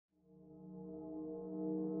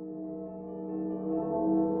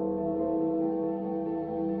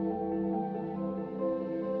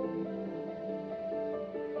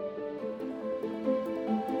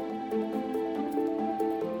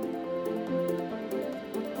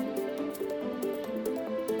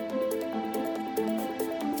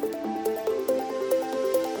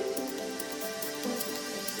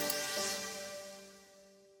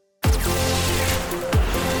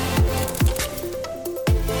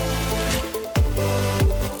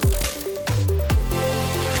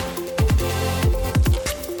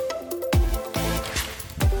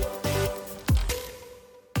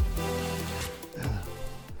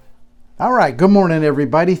All right, good morning,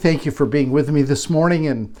 everybody. Thank you for being with me this morning.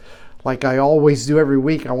 And like I always do every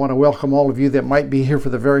week, I want to welcome all of you that might be here for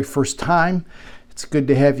the very first time. It's good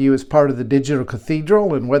to have you as part of the Digital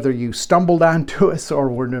Cathedral. And whether you stumbled onto us or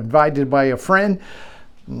were invited by a friend,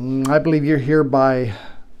 I believe you're here by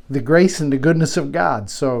the grace and the goodness of God.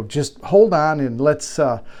 So just hold on and let's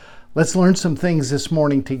learn some things this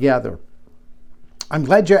morning together. I'm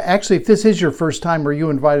glad if this is your first time or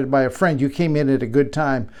you invited by a friend, you came in at a good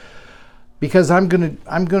time. Because I'm going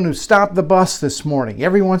to stop the bus this morning.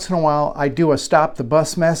 Every once in a while, I do a stop the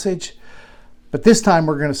bus message, but this time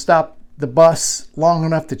we're going to stop the bus long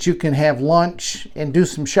enough that you can have lunch and do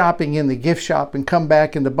some shopping in the gift shop and come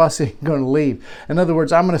back, and the bus ain't going to leave. In other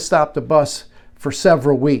words, I'm going to stop the bus for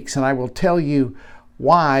several weeks, and I will tell you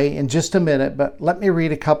why in just a minute, but let me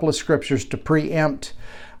read a couple of scriptures to preempt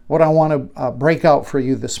what I want to break out for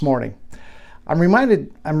you this morning. I'm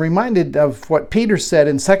reminded of what Peter said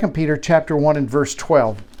in 2 Peter chapter 1 and verse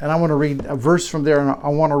 12. And I want to read a verse from there, and I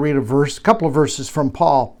want to read a couple of verses from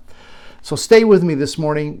Paul. So stay with me this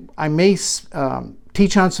morning. I may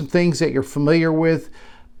teach on some things that you're familiar with,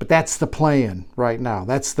 but that's the plan right now.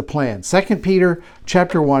 That's the plan. 2 Peter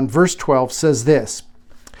chapter 1 verse 12 says this.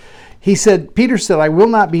 Peter said, I will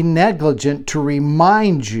not be negligent to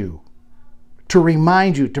remind you, to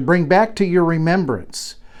bring back to your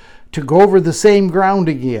remembrance, to go over the same ground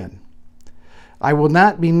again. I will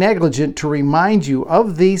not be negligent to remind you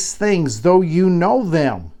of these things, though you know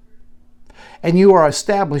them, and you are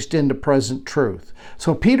established in the present truth.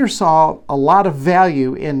 So Peter saw a lot of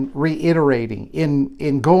value in reiterating,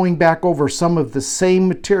 in going back over some of the same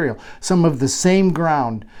material, some of the same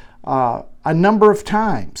ground, a number of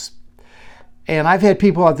times. And I've had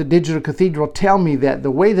people at the Digital Cathedral tell me that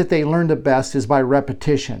the way that they learn the best is by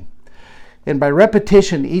repetition. And by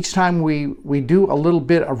repetition, each time we do a little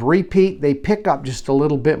bit of repeat, they pick up just a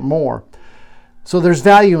little bit more. So there's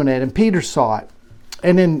value in it, and Peter saw it.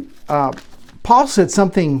 And then Paul said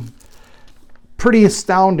something pretty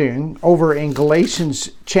astounding over in Galatians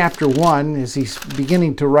chapter 1 as he's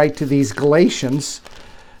beginning to write to these Galatians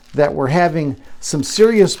that were having some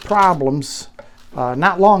serious problems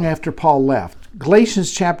not long after Paul left.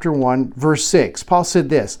 Galatians chapter 1, verse 6, Paul said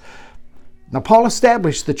this. Now, Paul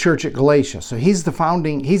established the church at Galatia, so he's the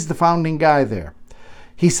founding guy there.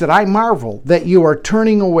 He said, I marvel that you are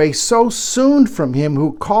turning away so soon from him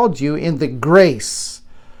who called you in the grace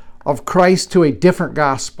of Christ to a different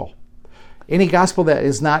gospel. Any gospel that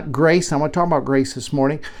is not grace, I'm going to talk about grace this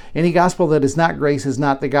morning. Any gospel that is not grace is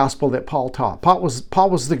not the gospel that Paul taught. Paul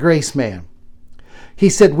was the grace man. He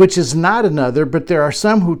said, which is not another, but there are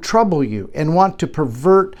some who trouble you and want to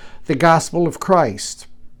pervert the gospel of Christ.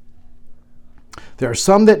 There are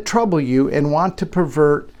some that trouble you and want to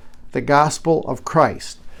pervert the gospel of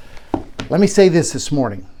Christ. Let me say this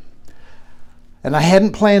morning. And I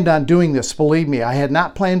hadn't planned on doing this, believe me. I had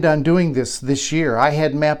not planned on doing this year. I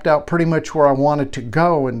had mapped out pretty much where I wanted to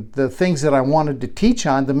go and the things that I wanted to teach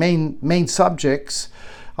on, the main subjects.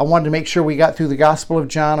 I wanted to make sure we got through the Gospel of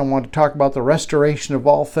John. I wanted to talk about the restoration of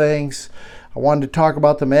all things. I wanted to talk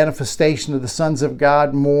about the manifestation of the sons of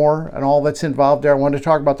God more and all that's involved there. I wanted to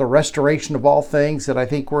talk about the restoration of all things that I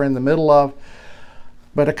think we're in the middle of.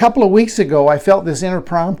 But a couple of weeks ago, I felt this inner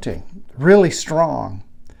prompting, really strong,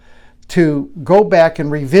 to go back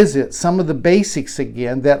and revisit some of the basics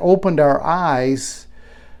again that opened our eyes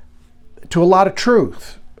to a lot of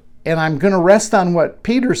truth. And I'm going to rest on what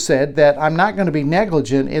Peter said, that I'm not going to be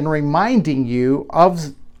negligent in reminding you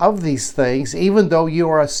of these things, even though you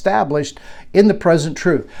are established in the present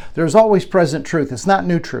truth. There's always present truth. It's not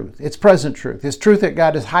new truth. It's present truth. It's truth that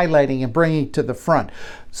God is highlighting and bringing to the front.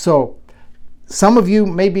 So some of you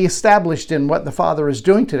may be established in what the Father is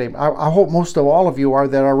doing today. I hope most of all of you are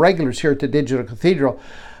that are regulars here at the Digital Cathedral.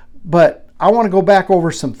 But I want to go back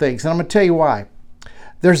over some things, and I'm going to tell you why.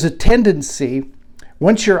 There's a tendency,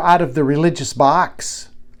 once you're out of the religious box,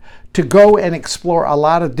 to go and explore a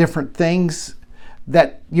lot of different things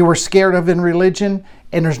that you were scared of in religion,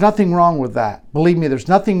 and there's nothing wrong with that. Believe me, there's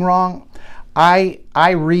nothing wrong. I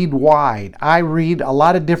read wide. I read a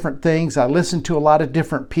lot of different things. I listen to a lot of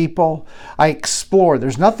different people. I explore.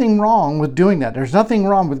 There's nothing wrong with doing that. There's nothing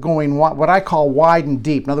wrong with going what I call wide and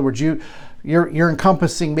deep. In other words, you're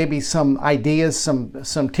encompassing maybe some ideas,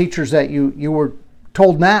 some teachers that you were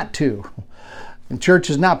told not to. In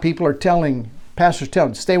churches now, pastors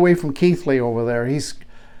telling, stay away from Keith Lee over there. He's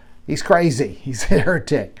crazy. He's a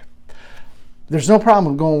heretic. There's no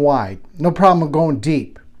problem with going wide. No problem with going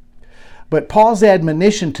deep. But Paul's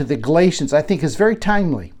admonition to the Galatians, I think, is very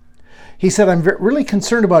timely. He said, I'm really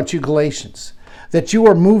concerned about you Galatians, that you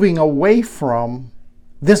are moving away from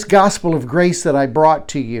this gospel of grace that I brought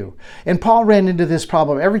to you. And Paul ran into this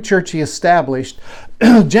problem. Every church he established,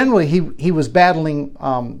 generally he was battling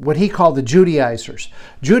what he called the Judaizers.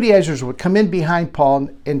 Judaizers would come in behind Paul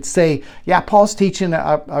and say, yeah, Paul's teaching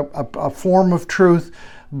a form of truth,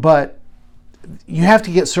 but you have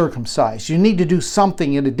to get circumcised. You need to do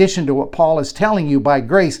something in addition to what Paul is telling you by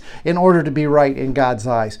grace in order to be right in God's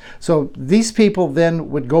eyes. So these people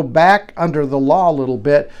then would go back under the law a little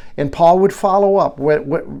bit, and Paul would follow up,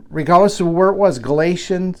 regardless of where it was, the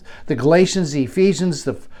Galatians, the Ephesians,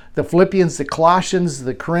 the Philippians, the Colossians,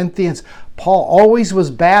 the Corinthians. Paul always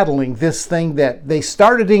was battling this thing that they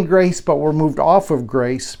started in grace but were moved off of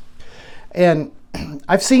grace. And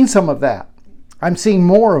I've seen some of that. I'm seeing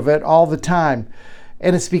more of it all the time.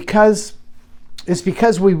 And it's because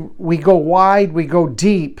we go wide, we go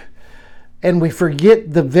deep, and we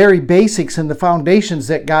forget the very basics and the foundations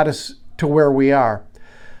that got us to where we are.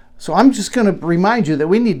 So I'm just going to remind you that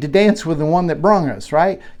we need to dance with the one that brung us,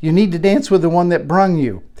 right? You need to dance with the one that brung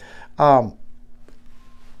you. And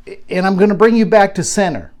I'm going to bring you back to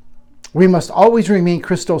center. We must always remain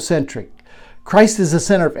Christocentric. Christ is the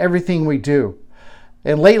center of everything we do.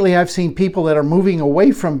 And lately I've seen people that are moving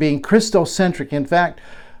away from being Christocentric. In fact,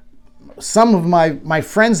 some of my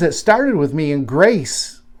friends that started with me in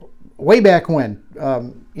grace way back when,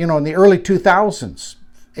 in the early 2000s,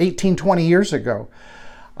 18, 20 years ago,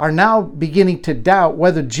 are now beginning to doubt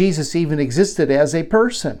whether Jesus even existed as a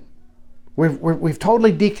person. We've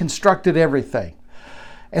totally deconstructed everything.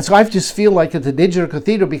 And so I just feel like at the Digital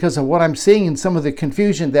Cathedral, because of what I'm seeing in some of the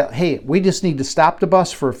confusion, that, hey, we just need to stop the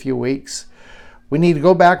bus for a few weeks. We need to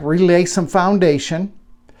go back, relay some foundation.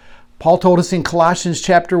 Paul told us in Colossians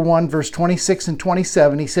chapter 1, verse 26 and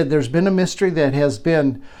 27, he said, there's been a mystery that has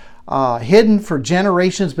been hidden for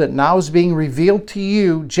generations, but now is being revealed to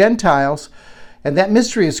you, Gentiles, and that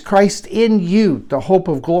mystery is Christ in you, the hope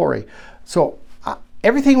of glory. So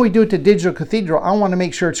everything we do at the Digital Cathedral, I want to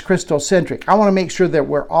make sure it's Christocentric. I want to make sure that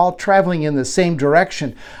we're all traveling in the same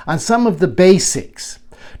direction on some of the basics.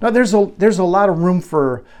 Now, there's a lot of room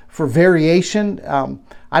for variation.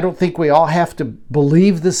 I don't think we all have to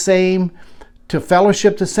believe the same, to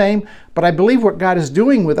fellowship the same, but I believe what God is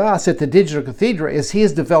doing with us at the Digital Cathedral is He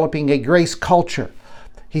is developing a grace culture.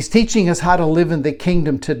 He's teaching us how to live in the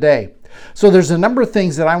kingdom today. So there's a number of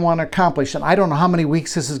things that I want to accomplish, and I don't know how many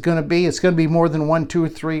weeks this is going to be. It's going to be more than 1, 2,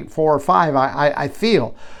 3, 4, or 5. I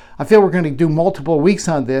feel we're going to do multiple weeks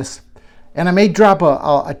on this. And I may drop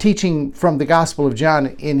a teaching from the Gospel of John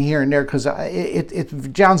in here and there, because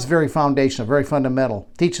John's very foundational, very fundamental.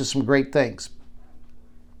 Teaches some great things.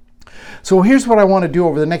 So here's what I want to do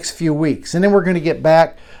over the next few weeks. And then we're going to get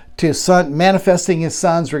back to manifesting His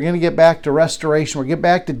sons. We're going to get back to restoration. We'll get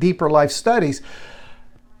back to deeper life studies.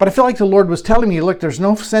 But I feel like the Lord was telling me, look, there's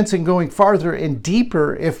no sense in going farther and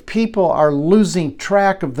deeper if people are losing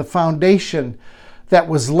track of the foundation that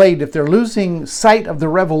was laid, if they're losing sight of the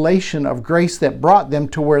revelation of grace that brought them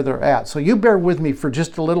to where they're at. So you bear with me for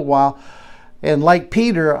just a little while, and like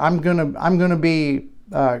Peter, I'm gonna be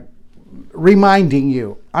reminding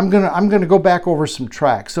you. I'm gonna go back over some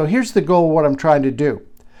tracks. So here's the goal of what I'm trying to do.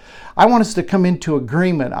 I want us to come into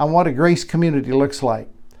agreement on what a grace community looks like.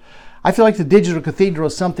 I feel like the Digital Cathedral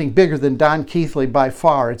is something bigger than Don Keithley by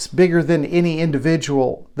far. It's bigger than any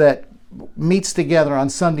individual that meets together on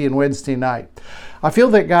Sunday and Wednesday night. I feel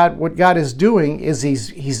that what God is doing is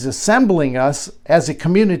He's assembling us as a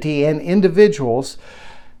community and individuals,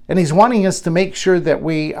 and He's wanting us to make sure that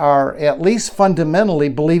we are at least fundamentally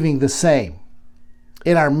believing the same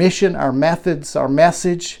in our mission, our methods, our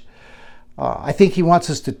message. I think He wants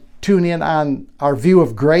us to tune in on our view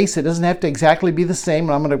of grace. It doesn't have to exactly be the same,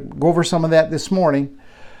 and I'm going to go over some of that this morning.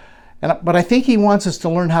 But I think He wants us to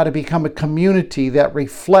learn how to become a community that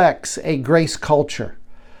reflects a grace culture.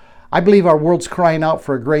 I believe our world's crying out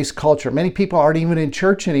for a grace culture. Many people aren't even in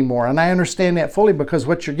church anymore, and I understand that fully, because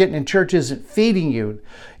what you're getting in church isn't feeding you.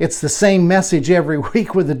 It's the same message every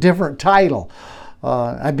week with a different title.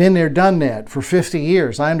 I've been there, done that for 50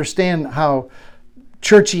 years. I understand how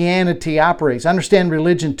churchianity operates. I understand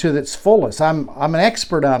religion to its fullest. I'm an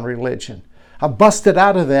expert on religion. I busted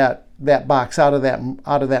out of that box, out of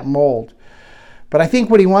that mold. But I think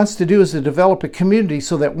what He wants to do is to develop a community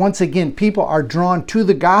so that once again people are drawn to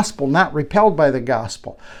the gospel, not repelled by the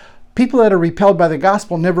gospel. People that are repelled by the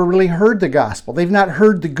gospel never really heard the gospel. They've not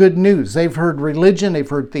heard the good news. They've heard religion, they've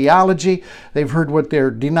heard theology, they've heard what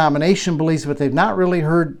their denomination believes, but they've not really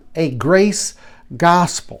heard a grace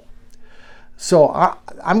gospel. So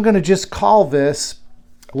I'm going to just call this,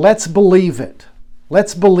 Let's Believe It.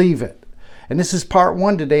 Let's believe it. And this is part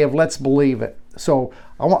 1 today of Let's Believe It. So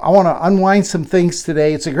I want to unwind some things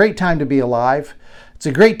today. It's a great time to be alive. It's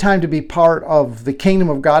a great time to be part of the kingdom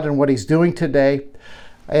of God and what He's doing today.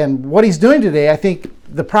 And what He's doing today, I think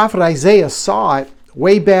the prophet Isaiah saw it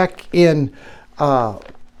way back in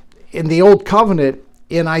the Old Covenant,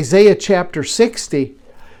 in Isaiah chapter 60,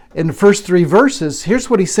 in the first 3 verses. Here's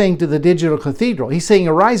what He's saying to the Digital Cathedral. He's saying,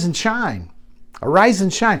 "Arise and shine. Arise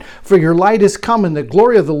and shine, for your light is come, and the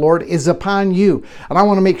glory of the Lord is upon you." And I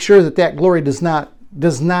want to make sure that that glory does not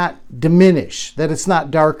diminish, that it's not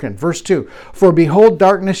darkened. Verse 2, "For behold,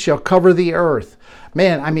 darkness shall cover the earth."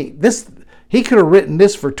 Man, I mean, he could have written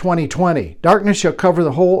this for 2020. "Darkness shall cover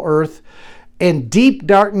the whole earth, and deep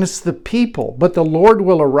darkness the people, but the Lord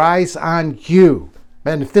will arise on you."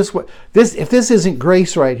 Man, if this isn't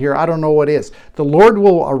grace right here, I don't know what is. The Lord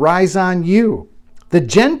will arise on you. "The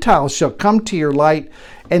Gentiles shall come to your light,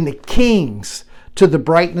 and the kings to the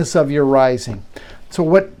brightness of your rising." So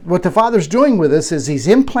what the Father's doing with us is He's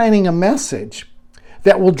implanting a message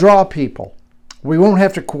that will draw people. We won't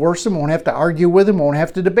have to coerce them, won't have to argue with them, won't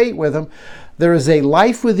have to debate with them. There is a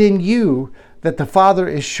life within you that the Father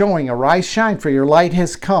is showing. "Arise, shine, for your light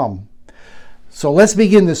has come." So let's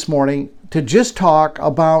begin this morning to just talk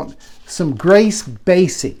about some grace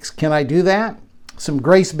basics. Can I do that? Some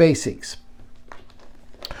grace basics.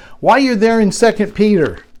 While you're there in 2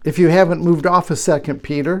 Peter, if you haven't moved off of 2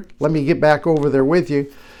 Peter, let me get back over there with you.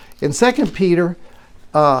 In 2 Peter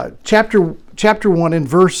chapter 1 and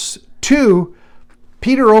verse 2,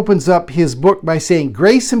 Peter opens up his book by saying,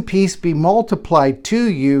 "Grace and peace be multiplied to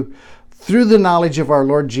you through the knowledge of our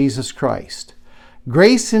Lord Jesus Christ."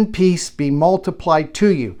 Grace and peace be multiplied to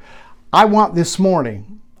you. I want this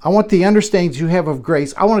morning, I want the understandings you have of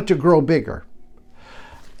grace, I want it to grow bigger.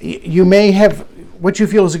 You may have what you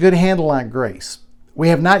feel is a good handle on grace. We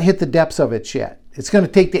have not hit the depths of it yet. It's going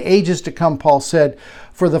to take the ages to come, Paul said,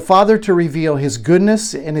 for the Father to reveal His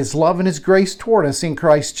goodness and His love and His grace toward us in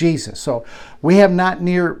Christ Jesus. So we have not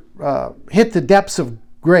hit the depths of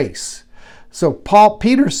grace. So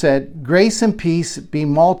Peter said, "Grace and peace be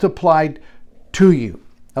multiplied to you."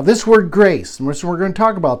 Now this word grace, and we're going to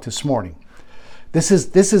talk about this morning. This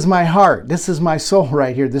is my heart. This is my soul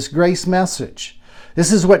right here, this grace message.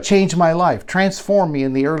 This is what changed my life, transformed me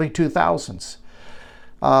in the early 2000s.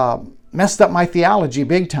 Messed up my theology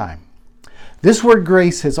big time. This word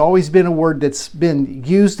grace has always been a word that's been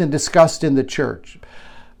used and discussed in the church.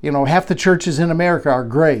 You know, half the churches in America are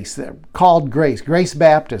grace. They're called Grace. Grace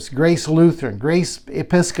Baptist, Grace Lutheran, Grace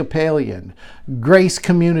Episcopalian, Grace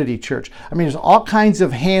Community Church. I mean, there's all kinds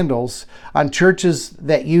of handles on churches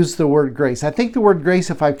that use the word grace. I think the word grace,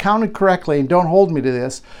 if I've counted correctly, and don't hold me to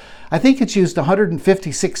this, I think it's used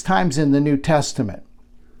 156 times in the New Testament.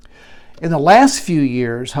 In the last few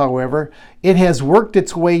years, however, it has worked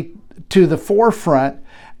its way to the forefront,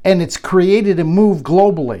 and it's created a move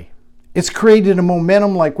globally. It's created a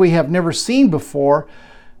momentum like we have never seen before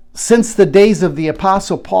since the days of the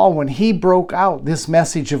Apostle Paul, when he broke out this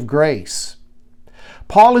message of grace.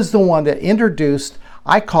 Paul is the one that introduced,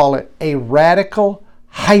 I call it, a radical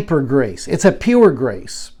hyper grace. It's a pure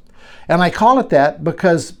grace. And I call it that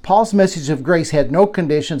because Paul's message of grace had no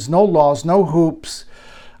conditions, no laws, no hoops.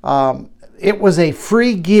 It was a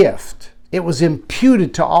free gift. It was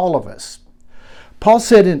imputed to all of us. Paul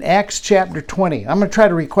said in Acts chapter 20, I'm going to try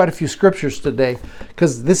to read quite a few scriptures today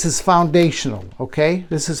because this is foundational, okay?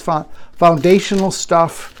 This is foundational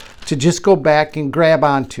stuff to just go back and grab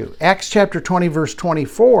onto. Acts chapter 20, verse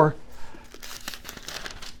 24,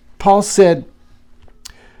 Paul said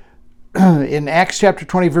in Acts chapter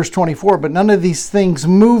 20, verse 24, "But none of these things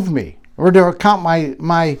move me, or to account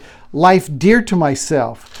my life dear to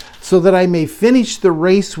myself, so that I may finish the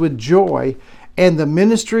race with joy and the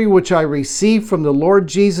ministry which I received from the Lord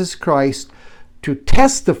Jesus Christ to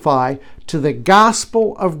testify to the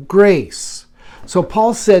gospel of grace." So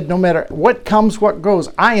Paul said, no matter what comes, what goes,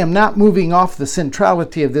 I am not moving off the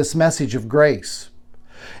centrality of this message of grace.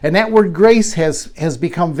 And that word grace has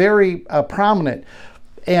become very prominent.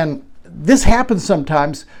 And this happens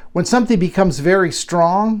sometimes when something becomes very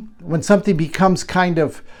strong, when something becomes kind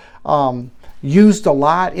of used a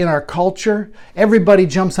lot in our culture, everybody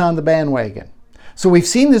jumps on the bandwagon. So we've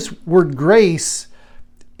seen this word grace,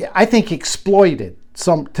 I think, exploited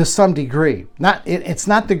to some degree. It's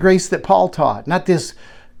not the grace that Paul taught, not this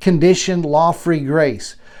conditioned, law-free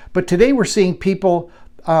grace. But today we're seeing people,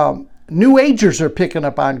 New Agers are picking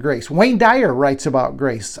up on grace. Wayne Dyer writes about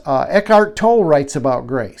grace. Eckhart Tolle writes about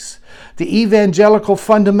grace. The evangelical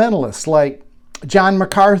fundamentalists like John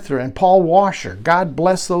MacArthur and Paul Washer, God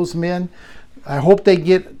bless those men. I hope they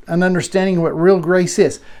get an understanding of what real grace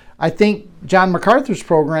is. I think John MacArthur's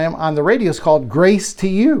program on the radio is called Grace to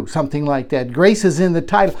You, something like that. Grace is in the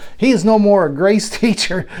title. He is no more a grace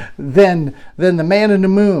teacher than the man in the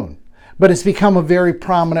moon, but it's become a very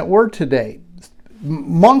prominent word today.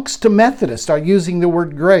 Monks to Methodists are using the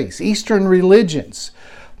word grace. Eastern religions,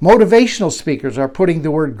 motivational speakers are putting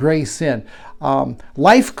the word grace in.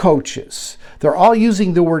 Life coaches, they're all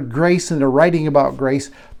using the word grace and they're writing about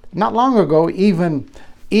grace. Not long ago, even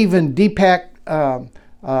Deepak,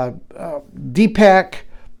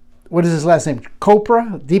 what is his last name?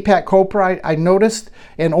 Deepak Chopra, I noticed,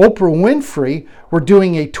 and Oprah Winfrey were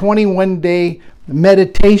doing a 21-day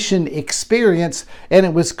meditation experience, and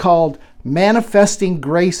it was called Manifesting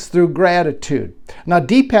Grace Through Gratitude. Now,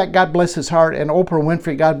 Deepak, God bless his heart, and Oprah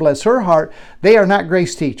Winfrey, God bless her heart, they are not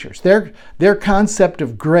grace teachers. Their concept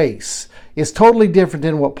of grace is totally different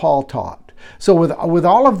than what Paul taught. So with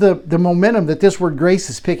all of the momentum that this word grace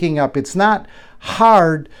is picking up, it's not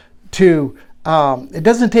hard to, it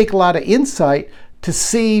doesn't take a lot of insight to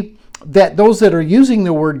see that those that are using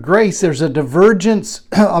the word grace, there's a divergence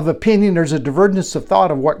of opinion, there's a divergence of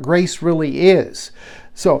thought of what grace really is.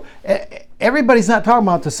 So everybody's not talking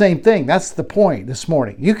about the same thing. That's the point this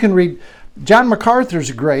morning. You can read John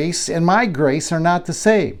MacArthur's grace and my grace are not the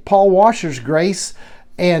same. Paul Washer's grace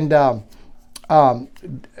and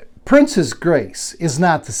Prince's grace is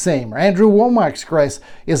not the same, or Andrew Wommack's grace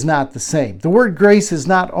is not the same. The word grace is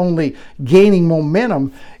not only gaining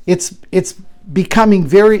momentum, it's becoming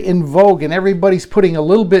very in vogue, and everybody's putting a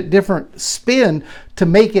little bit different spin to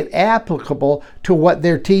make it applicable to what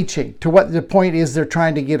they're teaching, to what the point is they're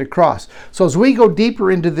trying to get across. So as we go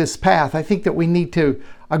deeper into this path, I think that we need to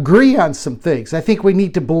agree on some things. I think we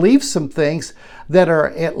need to believe some things that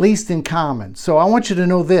are at least in common. So I want you to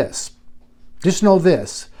know this. Just know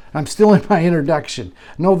this. I'm still in my introduction.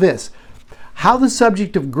 Know this. How the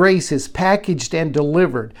subject of grace is packaged and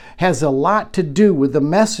delivered has a lot to do with the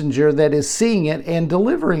messenger that is seeing it and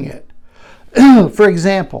delivering it. For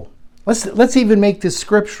example, let's even make this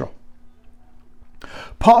scriptural.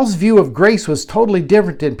 Paul's view of grace was totally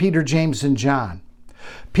different than Peter, James, and John.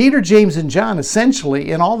 Peter, James, and John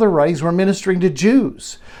essentially in all their writings were ministering to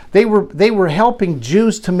Jews. They were helping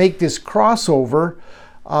Jews to make this crossover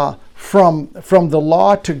from the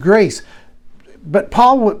law to grace. But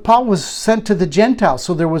Paul was sent to the Gentiles,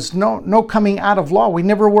 so there was no coming out of law. We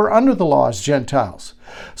never were under the law as Gentiles.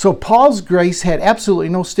 So Paul's grace had absolutely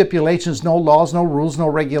no stipulations, no laws, no rules, no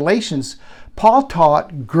regulations. Paul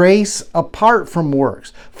taught grace apart from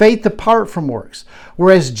works, faith apart from works.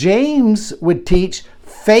 Whereas James would teach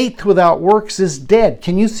faith without works is dead.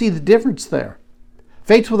 Can you see the difference there?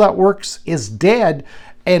 Faith without works is dead,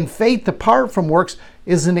 and faith apart from works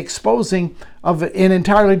is an exposing of an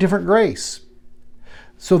entirely different grace.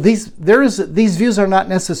 So these views are not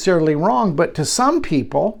necessarily wrong, but to some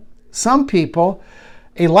people,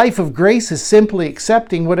 a life of grace is simply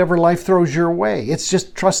accepting whatever life throws your way. It's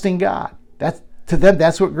just trusting God. To them,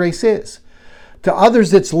 that's what grace is. To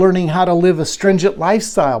others, it's learning how to live a stringent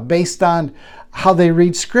lifestyle based on how they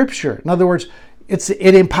read Scripture. In other words,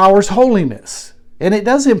 it empowers holiness, and it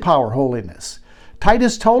does empower holiness.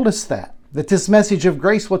 Titus told us that this message of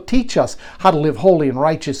grace will teach us how to live holy and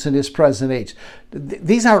righteous in this present age.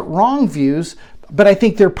 These aren't wrong views, but I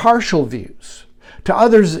think they're partial views. To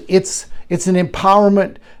others, it's an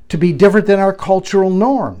empowerment to be different than our cultural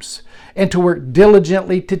norms and to work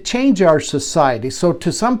diligently to change our society. So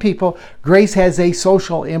to some people, grace has a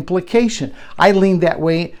social implication. I lean that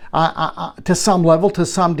way to some level, to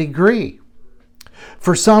some degree.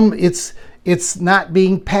 For some, it's not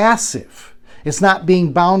being passive. It's not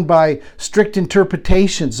being bound by strict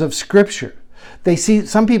interpretations of Scripture.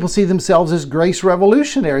 Some people see themselves as grace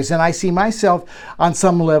revolutionaries, and I see myself on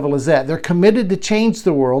some level as that. They're committed to change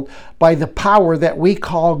the world by the power that we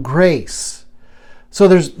call grace. So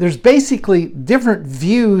there's basically different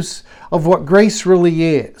views of what grace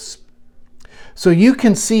really is. So you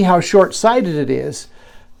can see how short-sighted it is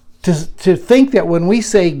to think that when we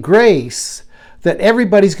say grace, that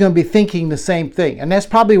everybody's going to be thinking the same thing. And that's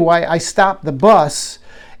probably why I stopped the bus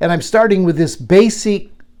and I'm starting with this basic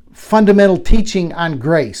fundamental teaching on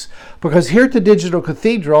grace. Because here at the Digital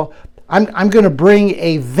Cathedral, I'm going to bring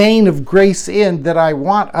a vein of grace in that I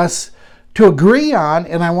want us to agree on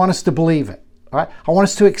and I want us to believe it. All right? I want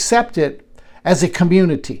us to accept it as a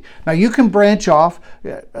community. Now you can branch off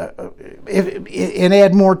and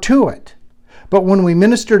add more to it. But when we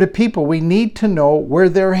minister to people, we need to know where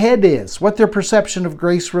their head is, what their perception of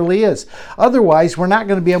grace really is. Otherwise, we're not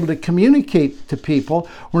going to be able to communicate to people.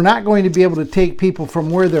 We're not going to be able to take people from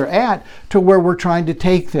where they're at to where we're trying to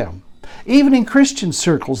take them. Even in Christian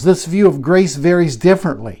circles, this view of grace varies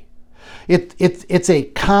differently. It's a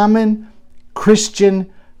common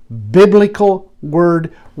Christian biblical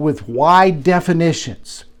word with wide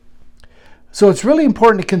definitions. So it's really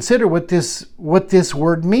important to consider what this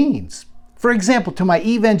word means. For example, to my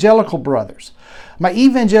evangelical brothers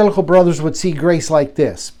would see grace like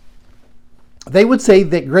this. They would say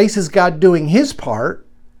that grace is God doing his part,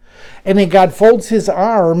 and then God folds his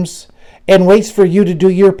arms and waits for you to do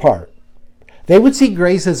your part. They would see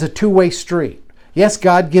grace as a two-way street. Yes,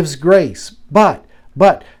 God gives grace, but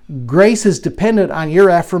grace is dependent on your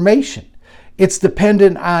affirmation. It's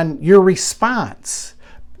dependent on your response.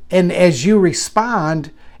 And as you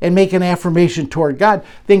respond and make an affirmation toward God,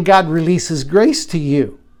 then God releases grace to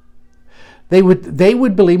you. They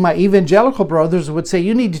would believe, my evangelical brothers would say,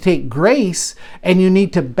 you need to take grace and you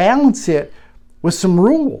need to balance it with some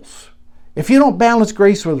rules. If you don't balance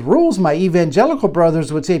grace with rules, my evangelical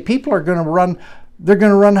brothers would say, people are going to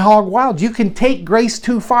run hog wild. You can take grace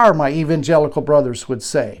too far, my evangelical brothers would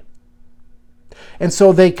say. And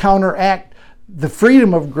so they counteract the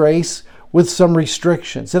freedom of grace with some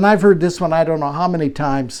restrictions. And I've heard this one I don't know how many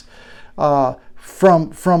times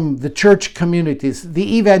from the church communities,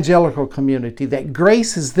 the evangelical community, that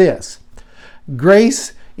grace is this.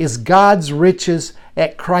 Grace is God's riches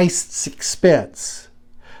at Christ's expense.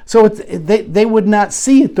 So they would not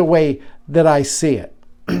see it the way that I see it.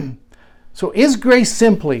 So is grace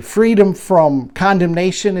simply freedom from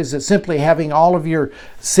condemnation? Is it simply having all of your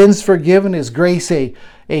sins forgiven? Is grace a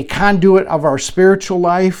conduit of our spiritual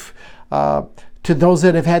life to those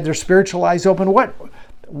that have had their spiritual eyes open?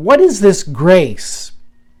 What is this grace?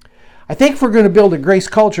 I think if we're going to build a grace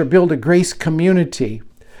culture, build a grace community,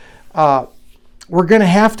 we're going to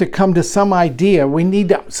have to come to some idea. We need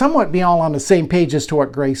to somewhat be all on the same page as to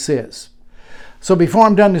what grace is. So before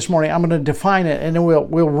I'm done this morning, I'm going to define it, and then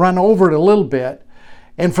we'll run over it a little bit.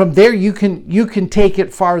 And from there, you can take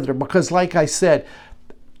it farther, because like I said,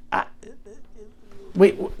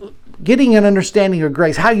 getting an understanding of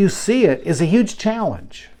grace, how you see it, is a huge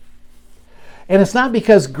challenge. And it's not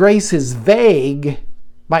because grace is vague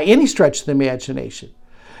by any stretch of the imagination.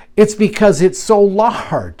 It's because it's so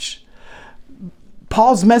large.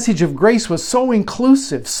 Paul's message of grace was so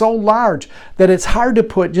inclusive, so large, that it's hard to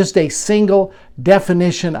put just a single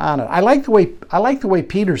definition on it. I like the way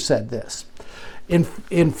Peter said this. In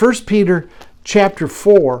 1 Peter chapter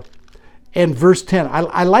 4 and verse 10,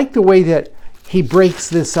 I like the way that he breaks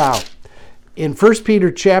this out. In 1 Peter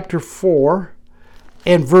chapter 4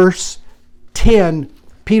 and verse 10,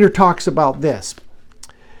 Peter talks about this.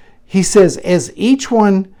 He says, as each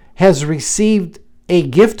one has received a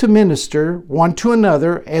gift to minister one to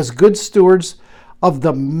another as good stewards of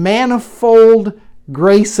the manifold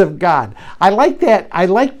grace of God. I like that. I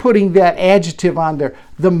like putting that adjective on there.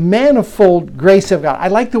 The manifold grace of God. I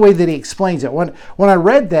like the way that he explains it. When I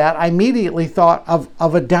read that, I immediately thought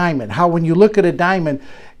of a diamond. How when you look at a diamond,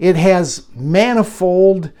 it has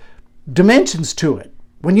manifold dimensions to it.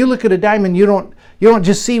 When you look at a diamond, you don't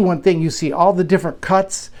just see one thing. You see all the different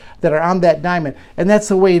cuts that are on that diamond. And that's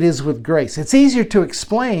the way it is with grace. It's easier to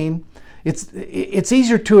explain. It's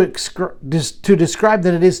easier to describe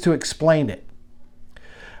than it is to explain it.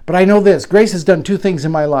 But I know this. Grace has done two things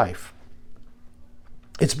in my life.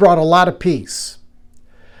 It's brought a lot of peace.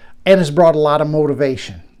 And it's brought a lot of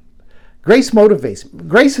motivation. Grace motivates.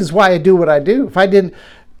 Grace is why I do what I do. If I didn't,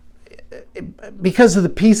 because of the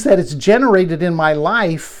peace that it's generated in my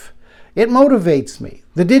life, it motivates me.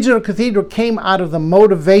 The Digital Cathedral came out of the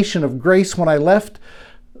motivation of grace when I left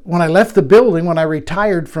the building, when I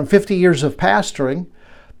retired from 50 years of pastoring.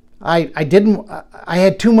 I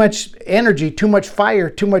had too much energy, too much fire,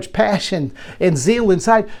 too much passion and zeal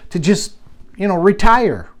inside to just,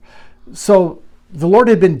 retire. So the Lord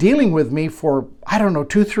had been dealing with me for,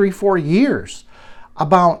 2, 3, 4 years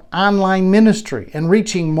about online ministry and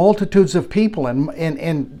reaching multitudes of people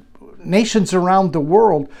and nations around the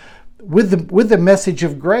world with the message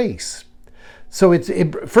of grace. So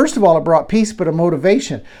first of all, it brought peace, but a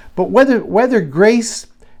motivation. But whether grace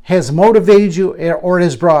has motivated you or it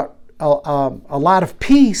has brought a lot of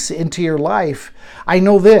peace into your life, I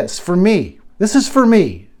know this. For me, this is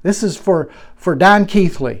for Don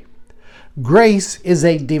Keithley. Grace is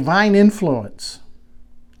a divine influence.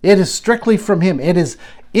 It is strictly from Him. It has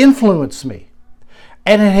influenced me.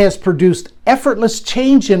 And it has produced effortless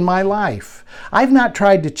change in my life. I've not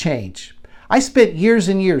tried to change. I spent years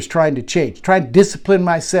and years trying to change, trying to discipline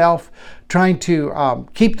myself, trying to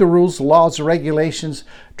keep the rules, the laws, the regulations,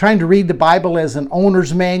 trying to read the Bible as an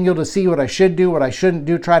owner's manual to see what I should do, what I shouldn't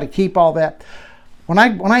do, try to keep all that. When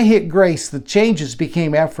I hit grace, the changes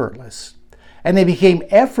became effortless. And they became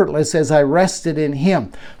effortless as I rested in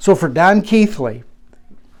Him. So for Don Keithley,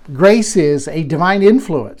 Grace is a divine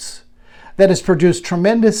influence that has produced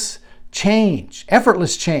tremendous change,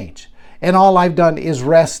 effortless change. And all I've done is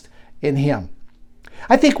rest in Him.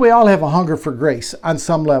 I think we all have a hunger for grace on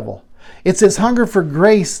some level. It's this hunger for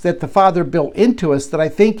grace that the Father built into us that I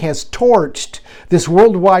think has torched this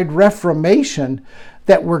worldwide reformation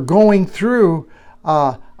that we're going through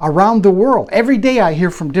around the world. Every day I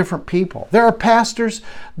hear from different people. There are pastors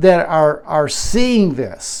that are seeing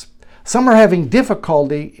this. Some are having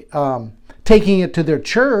difficulty taking it to their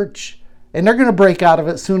church, and they're going to break out of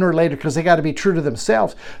it sooner or later because they got to be true to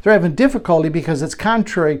themselves. They're having difficulty because it's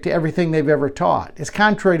contrary to everything they've ever taught. It's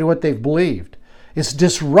contrary to what they've believed. It's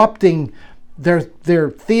disrupting their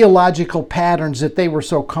theological patterns that they were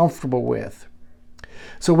so comfortable with.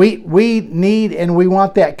 So we need and we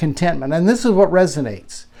want that contentment. And this is what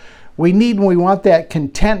resonates. We need and we want that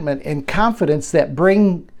contentment and confidence that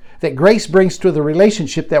grace brings to the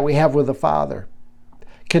relationship that we have with the Father.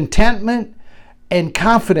 Contentment and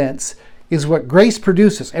confidence is what grace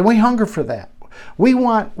produces, and we hunger for that. We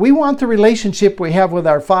want the relationship we have with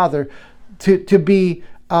our Father to be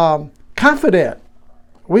confident.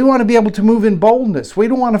 We want to be able to move in boldness. We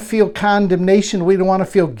don't want to feel condemnation. We don't want to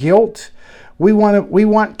feel guilt. We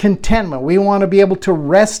want contentment. We want to be able to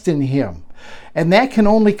rest in Him. And that can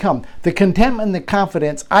only come. The contentment and the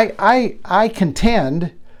confidence, I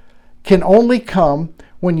contend, can only come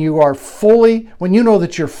when you know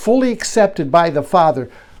that you're fully accepted by the Father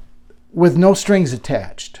with no strings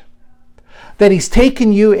attached. That He's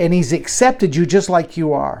taken you and He's accepted you just like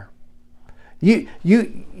you are.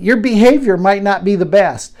 Your behavior might not be the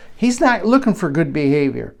best. He's not looking for good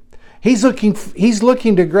behavior. He's looking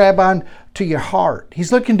to grab on to your heart.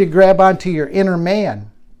 He's looking to grab onto your inner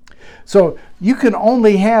man. So you can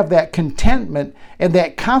only have that contentment and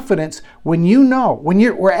that confidence when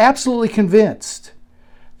we're absolutely convinced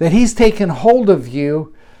that He's taken hold of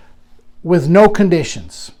you with no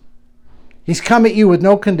conditions. He's come at you with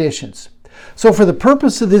no conditions. So for the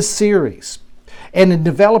purpose of this series, and in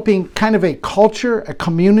developing kind of a culture, a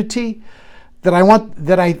community that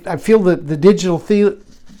I feel that the Digital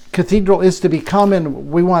Cathedral is to become,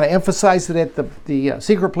 and we want to emphasize it at the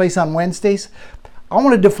Secret Place on Wednesdays, I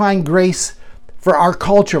want to define grace for our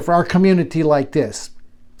culture, for our community like this.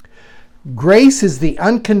 Grace is the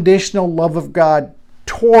unconditional love of God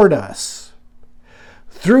toward us,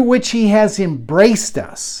 through which He has embraced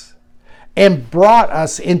us and brought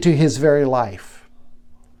us into His very life.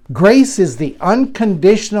 Grace is the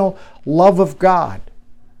unconditional love of God.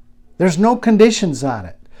 There's no conditions on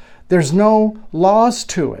it. There's no laws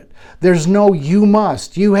to it. There's no you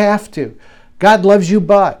must, you have to. God loves you,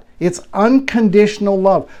 but it's unconditional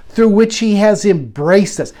love through which He has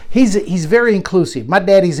embraced us. He's very inclusive. My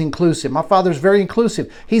daddy's inclusive. My father's very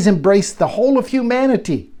inclusive. He's embraced the whole of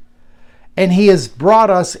humanity. And He has brought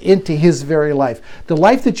us into His very life. The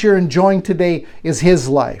life that you're enjoying today is His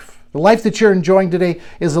life. The life that you're enjoying today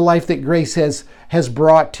is the life that grace has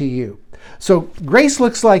brought to you. So grace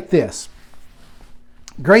looks like this.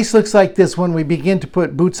 Grace looks like this when we begin to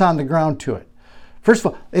put boots on the ground to it. First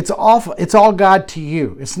of all, it's all God to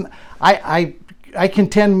you. I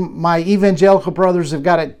contend my evangelical brothers have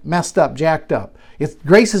got it messed up, jacked up.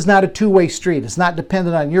 Grace is not a two-way street. It's not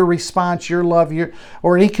dependent on your response, your love,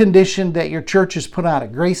 or any condition that your church has put on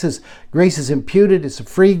it. Grace is imputed. It's a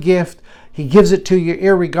free gift. He gives it to you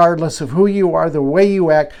irregardless of who you are, the way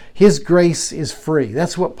you act. His grace is free.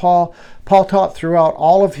 That's what Paul taught throughout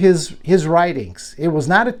all of his writings. It was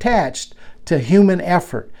not attached to human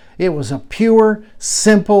effort. It was a pure,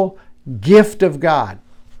 simple gift of God.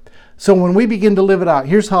 So when we begin to live it out,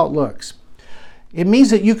 here's how it looks. It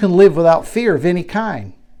means that you can live without fear of any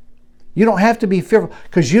kind. You don't have to be fearful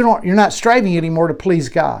because you're not striving anymore to please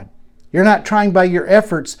God. You're not trying by your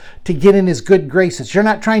efforts to get in His good graces. You're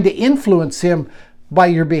not trying to influence Him by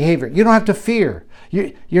your behavior. You don't have to fear.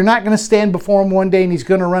 You're not going to stand before Him one day and He's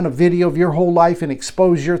going to run a video of your whole life and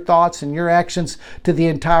expose your thoughts and your actions to the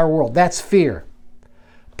entire world. That's fear.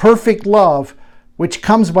 Perfect love, which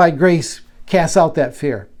comes by grace, casts out that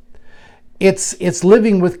fear. It's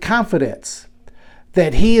living with confidence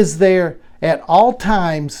that He is there at all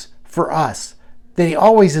times for us, that He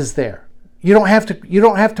always is there. You don't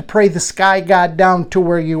have to pray the sky God down to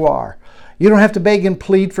where you are. You don't have to beg and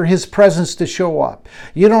plead for His presence to show up.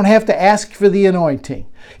 You don't have to ask for the anointing.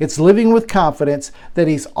 It's living with confidence that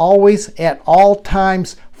He's always at all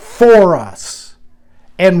times for us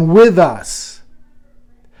and with us.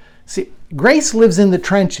 See, grace lives in the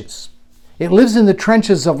trenches. It lives in the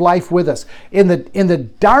trenches of life with us. In the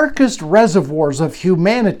darkest reservoirs of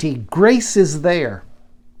humanity, grace is there.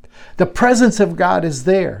 The presence of God is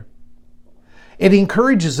there. It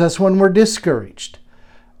encourages us when we're discouraged.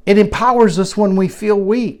 It empowers us when we feel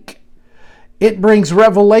weak. It brings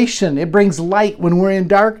revelation. It brings light when we're in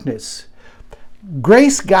darkness.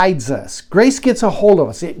 Grace guides us. Grace gets a hold of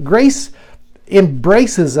us. Grace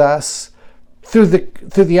embraces us through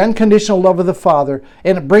the unconditional love of the Father,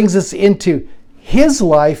 and it brings us into His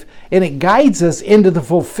life, and it guides us into the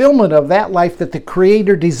fulfillment of that life that the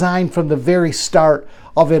Creator designed from the very start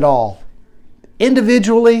of it all.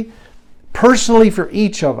 Individually, personally, for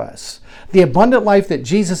each of us. The abundant life that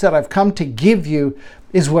Jesus said, I've come to give you,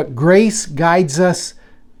 is what grace guides us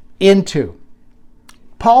into.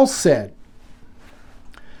 Paul said,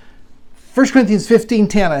 1 Corinthians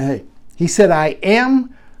 15:10, he said, I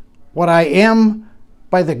am what I am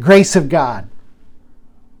by the grace of God.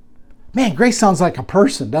 Man, grace sounds like a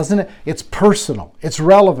person, doesn't it? It's personal. It's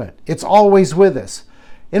relevant. It's always with us.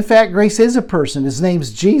 In fact, grace is a person. His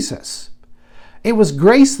name's Jesus. It was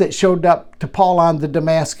grace that showed up to Paul on the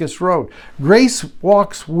Damascus Road. Grace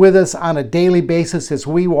walks with us on a daily basis as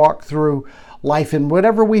we walk through life, and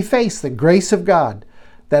whatever we face, the grace of God,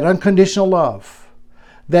 that unconditional love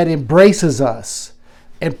that embraces us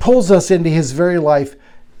and pulls us into His very life,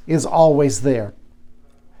 is always there.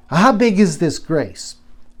 How big is this grace?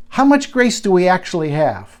 How much grace do we actually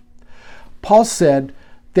have? Paul said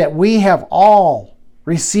that we have all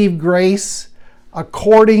received grace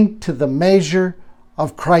according to the measure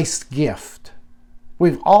of Christ's gift.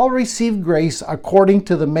 We've all received grace according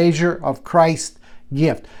to the measure of Christ's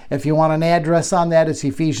gift. If you want an address on that, it's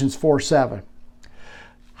Ephesians 4:7.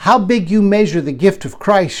 How big you measure the gift of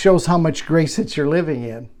Christ shows how much grace that you're living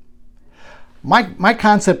in. My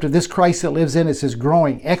concept of this Christ that lives in us is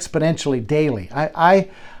growing exponentially daily.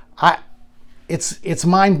 It's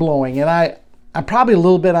mind-blowing, and I'm probably a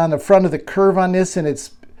little bit on the front of the curve on this, and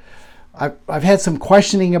I've had some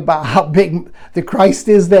questioning about how big the Christ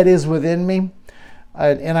is that is within me,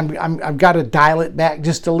 and I've got to dial it back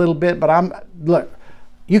just a little bit. But look,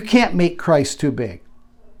 you can't make Christ too big.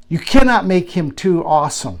 You cannot make Him too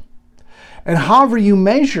awesome, and however you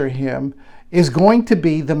measure Him is going to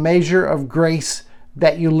be the measure of grace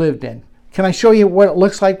that you lived in. Can I show you what it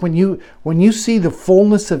looks like when you see the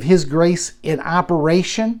fullness of His grace in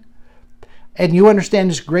operation? And you understand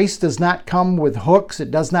His grace does not come with hooks.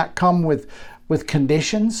 It does not come with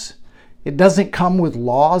conditions. It doesn't come with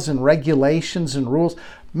laws and regulations and rules.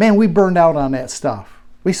 Man, we burned out on that stuff.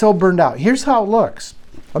 We so burned out. Here's how it looks.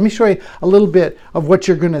 Let me show you a little bit of what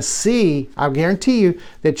you're going to see. I'll guarantee you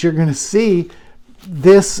that you're going to see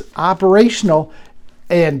this operational,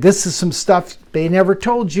 and this is some stuff they never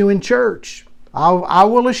told you in church. I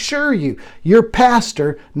will assure you, your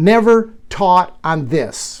pastor never taught on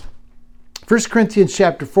this. 1 Corinthians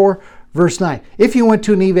chapter 4, verse 9. If you went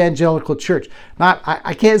to an evangelical church. Now,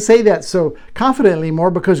 I can't say that so confidently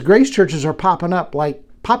anymore because grace churches are popping up like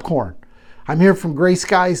popcorn. I'm hearing from grace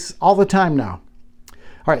guys all the time now.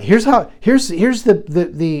 All right, here's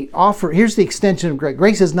the offer. Here's the extension of grace.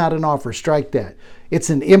 Grace is not an offer. Strike that.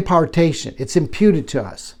 It's an impartation. It's imputed to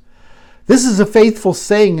us. This is a faithful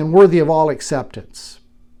saying and worthy of all acceptance.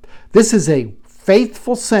 This is a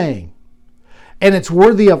faithful saying, and it's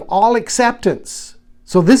worthy of all acceptance.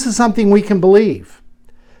 So this is something we can believe.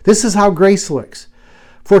 This is how grace looks.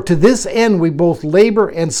 For to this end we both labor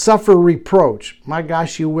and suffer reproach. My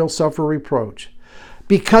gosh, you will suffer reproach.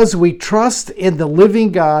 Because we trust in the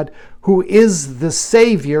living God, who is the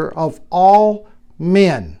Savior of all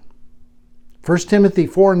men. 1 Timothy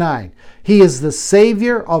 4:9. He is the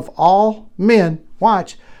Savior of all men.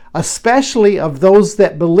 Watch. Especially of those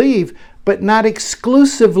that believe, but not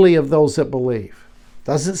exclusively of those that believe.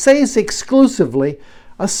 Doesn't say it's exclusively.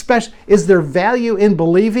 Is there value in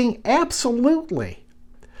believing? Absolutely.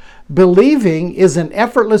 Believing is an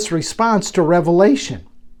effortless response to revelation.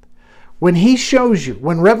 When He shows you,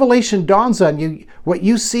 when revelation dawns on you, what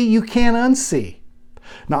you see, you can't unsee.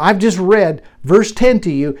 Now, I've just read verse 10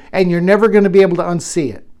 to you, and you're never going to be able to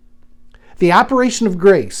unsee it. The operation of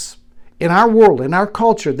grace in our world, in our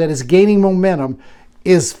culture that is gaining momentum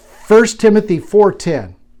is 1 Timothy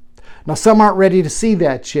 4:10. Now, some aren't ready to see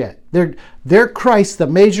that yet. Their Christ, the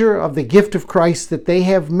measure of the gift of Christ that they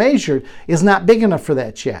have measured, is not big enough for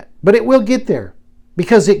that yet. But it will get there.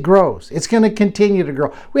 Because it grows. It's going to continue to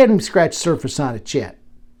grow. We haven't even scratched the surface on it yet.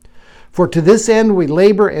 For to this end we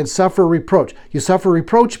labor and suffer reproach. You suffer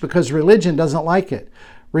reproach because religion doesn't like it.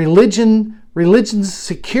 Religion's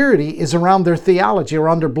security is around their theology,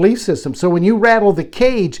 around their belief system. So when you rattle the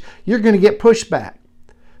cage, you're going to get pushback.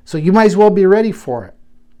 So you might as well be ready for it.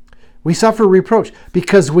 We suffer reproach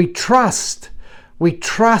because we trust. We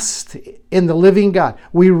trust in the living God.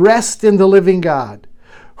 We rest in the living God,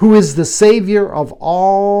 who is the Savior of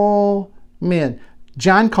all men.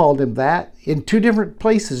 John called him that. In two different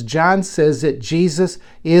places, John says that Jesus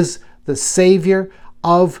is the Savior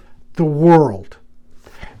of the world.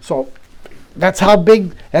 So that's how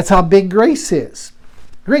big grace is.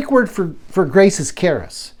 Greek word for grace is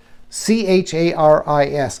charis.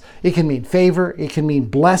 charis. It can mean favor. It can mean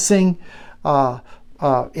blessing.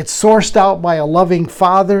 It's sourced out by a loving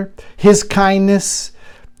Father. His kindness,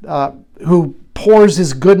 who pours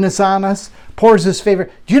His goodness on us, pours His favor.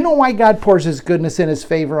 Do you know why God pours His goodness and His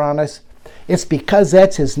favor on us? It's because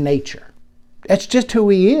that's His nature. That's just who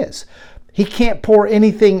He is. He can't pour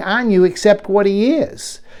anything on you except what He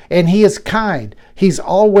is. And He is kind. He's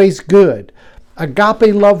always good.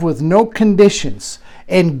 Agape love with no conditions.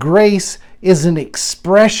 And grace is an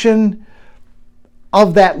expression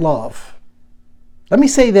of that love. Let me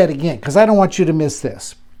say that again, because I don't want you to miss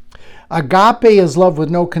this. Agape is love with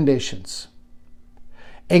no conditions.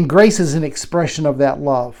 And grace is an expression of that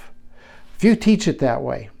love. Few teach it that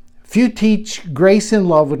way. Few teach grace and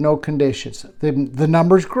love with no conditions. The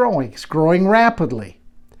number's growing. It's growing rapidly.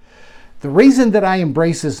 The reason that I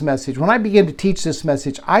embrace this message, when I began to teach this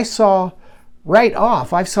message, I saw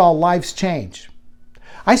lives change.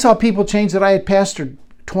 I saw people change that I had pastored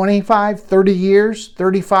 25, 30 years,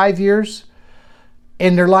 35 years,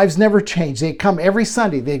 and their lives never changed. They'd come every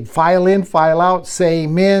Sunday. They'd file in, file out, say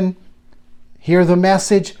amen, hear the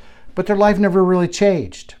message, but their life never really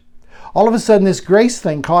changed. All of a sudden, this grace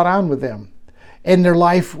thing caught on with them, and their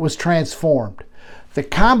life was transformed. The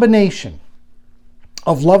combination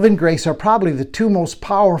of love and grace are probably the two most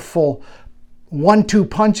powerful 1-2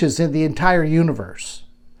 punches in the entire universe.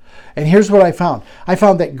 And here's what I found. I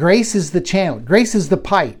found that grace is the channel. Grace is the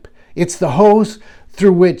pipe. It's the hose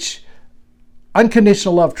through which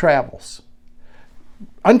unconditional love travels.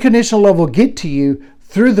 Unconditional love will get to you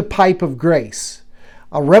through the pipe of grace.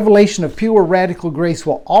 A revelation of pure radical grace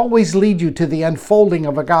will always lead you to the unfolding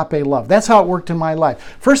of agape love. That's how it worked in my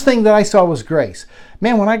life. First thing that I saw was grace.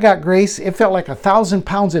 Man, when I got grace, it felt like 1,000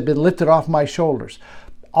 pounds had been lifted off my shoulders.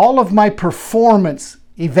 All of my performance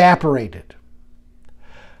evaporated.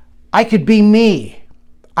 I could be me.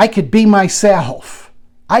 I could be myself.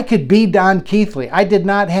 I could be Don Keithley. I did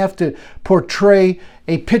not have to portray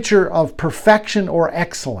a picture of perfection or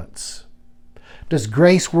excellence. Does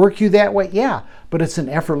grace work you that way? Yeah, but it's an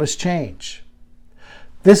effortless change.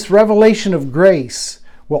 This revelation of grace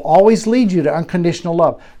will always lead you to unconditional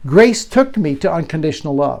love. Grace took me to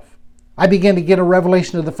unconditional love. I began to get a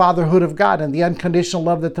revelation of the fatherhood of God and the unconditional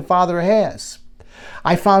love that the Father has.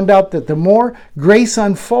 I found out that the more grace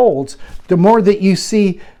unfolds, the more that you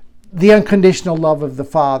see the unconditional love of the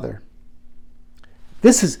Father.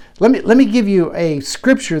 Let me give you a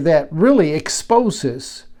scripture that really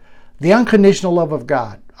exposes the unconditional love of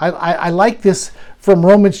God. I like this from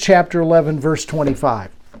Romans chapter 11, verse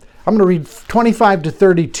 25. I'm going to read 25 to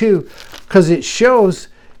 32 because it shows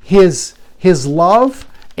His love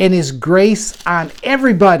and His grace on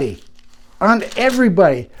everybody. On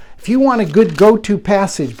everybody. If you want a good go-to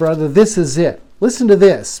passage, brother, this is it. Listen to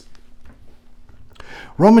this.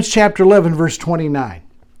 Romans chapter 11, verse 29.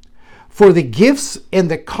 For the gifts and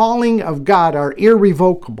the calling of God are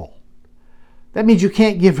irrevocable. That means you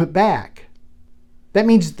can't give it back. That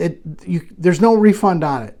means that there's no refund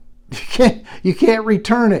on it. You can't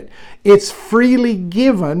return it. It's freely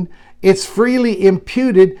given. It's freely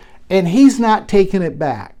imputed, and He's not taking it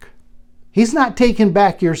back. He's not taking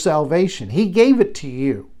back your salvation. He gave it to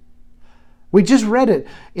you. We just read it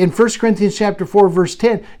in 1 Corinthians chapter 4, verse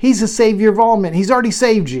 10. He's the Savior of all men. He's already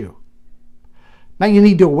saved you. Now you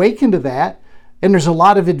need to awaken to that. And there's a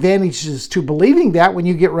lot of advantages to believing that when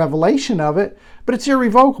you get revelation of it, but it's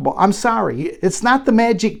irrevocable. I'm sorry. It's not the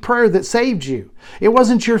magic prayer that saved you. It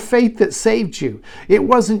wasn't your faith that saved you. It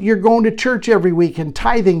wasn't your going to church every week and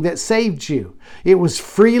tithing that saved you. It was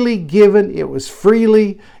freely given. It was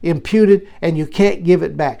freely imputed, and you can't give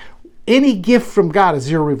it back. Any gift from God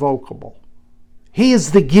is irrevocable. He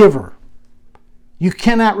is the giver. You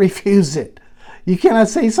cannot refuse it. You cannot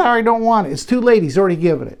say, sorry, don't want it. It's too late. He's already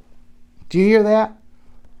given it. Do you hear that?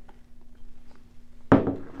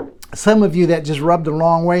 Some of you that just rubbed the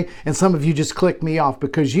wrong way, and some of you just clicked me off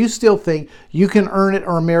because you still think you can earn it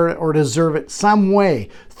or merit it or deserve it some way,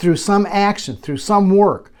 through some action, through some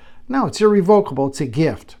work. No, it's irrevocable. It's a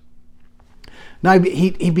gift. Now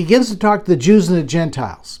he begins to talk to the Jews and the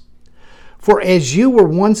Gentiles. For as you were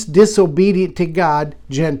once disobedient to God,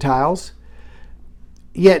 Gentiles,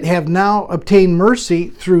 yet have now obtained mercy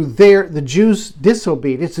through the Jews'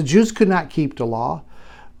 disobedience. The Jews could not keep the law.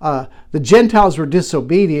 The Gentiles were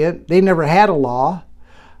disobedient. They never had a law.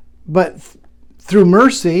 But through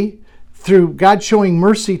mercy, through God showing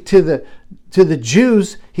mercy to to the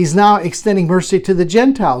Jews, he's now extending mercy to the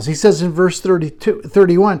Gentiles. He says in verse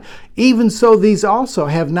 31, even so these also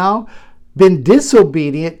have now been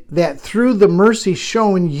disobedient, that through the mercy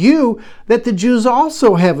shown you, that the Jews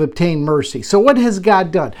also have obtained mercy. So what has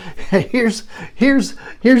God done? Here's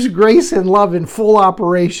grace and love in full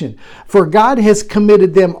operation. For God has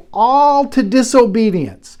committed them all to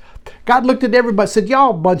disobedience. God looked at everybody and said,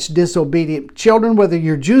 y'all a bunch of disobedient children, whether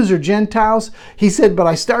you're Jews or Gentiles. He said, but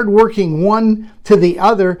I started working one to the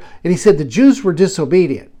other. And he said, the Jews were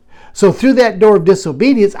disobedient. So through that door of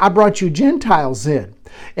disobedience, I brought you Gentiles in.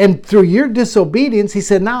 And through your disobedience, he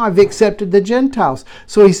said, now I've accepted the Gentiles.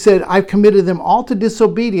 So he said, I've committed them all to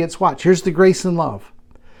disobedience. Watch, here's the grace and love.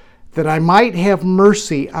 That I might have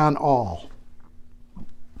mercy on all.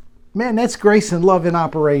 Man, that's grace and love in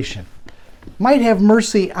operation. Might have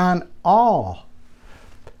mercy on all.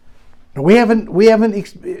 We haven't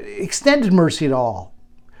extended mercy at all.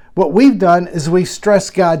 What we've done is we've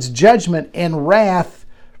stressed God's judgment and wrath.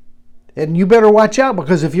 And you better watch out,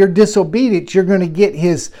 because if you're disobedient, you're going to get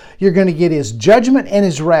his judgment and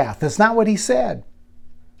his wrath. That's not what he said.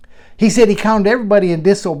 He said he counted everybody in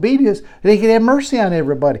disobedience, that he could have mercy on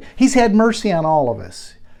everybody. He's had mercy on all of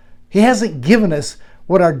us. He hasn't given us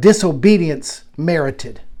what our disobedience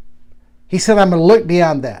merited. He said, I'm going to look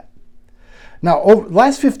beyond that. Now, over the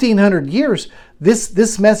last 1,500 years,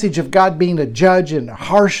 this message of God being a judge and a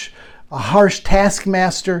harsh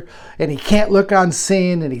taskmaster, and he can't look on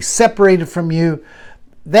sin, and he's separated from you,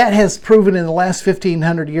 that has proven in the last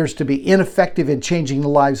 1,500 years to be ineffective in changing the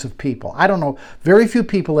lives of people. I don't know, very few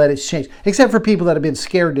people that it's changed, except for people that have been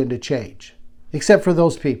scared into change, except for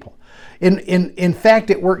those people. In fact,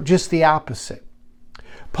 it worked just the opposite.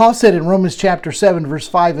 Paul said in Romans chapter 7, verse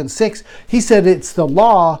 5 and 6, he said it's the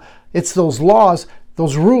law, it's those laws,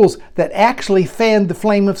 those rules that actually fanned the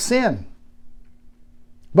flame of sin.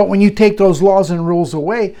 But when you take those laws and rules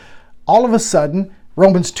away, all of a sudden,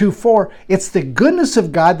 Romans 2:4, it's the goodness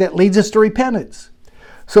of God that leads us to repentance.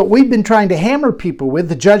 So we've been trying to hammer people with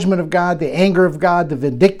the judgment of God, the anger of God, the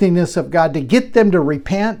vindictiveness of God, to get them to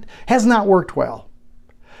repent, has not worked well.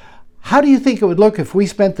 How do you think it would look if we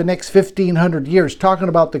spent the next 1,500 years talking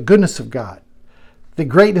about the goodness of God, the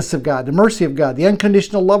greatness of God, the mercy of God, the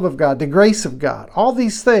unconditional love of God, the grace of God, all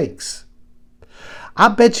these things? I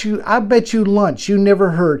bet you lunch you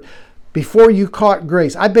never heard before you caught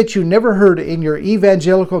grace. I bet you never heard in your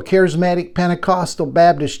evangelical, charismatic, Pentecostal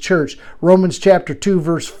Baptist church, Romans chapter 2,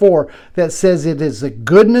 verse 4, that says it is the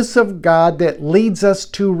goodness of God that leads us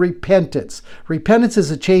to repentance. Repentance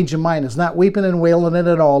is a change of mind. It's not weeping and wailing at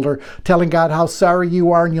an altar, telling God how sorry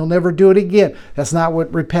you are and you'll never do it again. That's not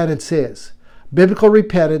what repentance is. Biblical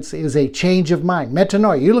repentance is a change of mind.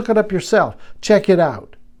 Metanoia. You look it up yourself. Check it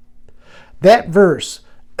out. That verse,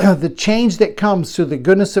 the change that comes through the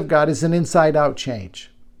goodness of God, is an inside-out change.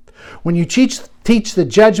 When you teach the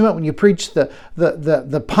judgment, when you preach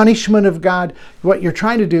the punishment of God, what you're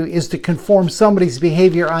trying to do is to conform somebody's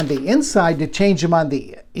behavior on the inside, to change them on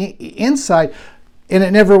the inside, and it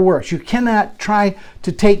never works. You cannot try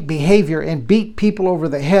to take behavior and beat people over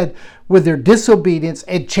the head with their disobedience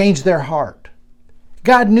and change their heart.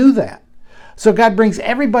 God knew that. So God brings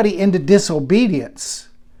everybody into disobedience.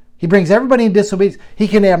 He brings everybody in disobedience. He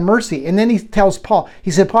can have mercy. And then he tells Paul,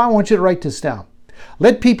 he said, Paul, I want you to write this down.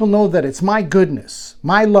 Let people know that it's my goodness,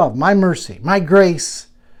 my love, my mercy, my grace.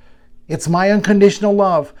 It's my unconditional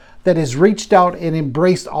love that has reached out and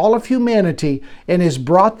embraced all of humanity and has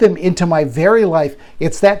brought them into my very life.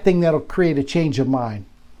 It's that thing that'll create a change of mind.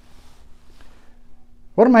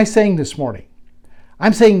 What am I saying this morning?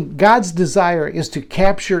 I'm saying God's desire is to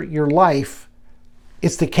capture your life.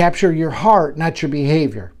 It's to capture your heart, not your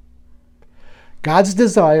behavior. God's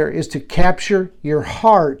desire is to capture your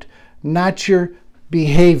heart, not your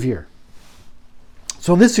behavior.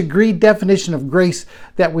 So this agreed definition of grace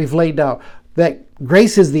that we've laid out, that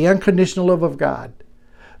grace is the unconditional love of God,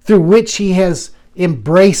 through which He has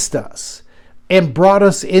embraced us and brought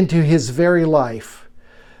us into His very life.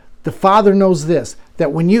 The Father knows this, that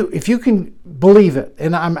if you can believe it,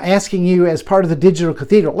 and I'm asking you as part of the Digital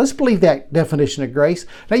Cathedral, let's believe that definition of grace.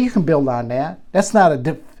 Now you can build on that. That's not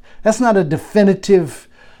a definitive,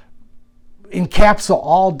 encapsulate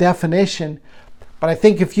all definition. But I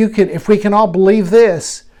think if we can all believe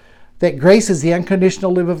this, that grace is the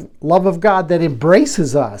unconditional love of God that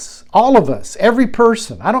embraces us, all of us, every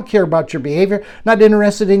person. I don't care about your behavior, not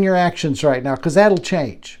interested in your actions right now, because that'll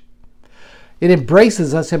change. It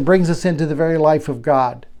embraces us and brings us into the very life of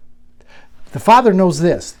God. The Father knows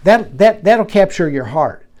this. That'll capture your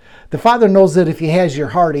heart. The Father knows that if He has your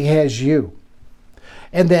heart, He has you.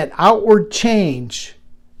 And that outward change,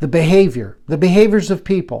 the behaviors of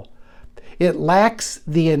people, it lacks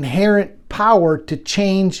the inherent power to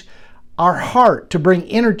change our heart, to bring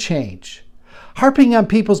inner change. Harping on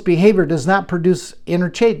people's behavior does not produce inner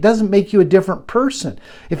change. It doesn't make you a different person.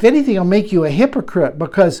 If anything, it'll make you a hypocrite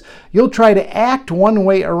because you'll try to act one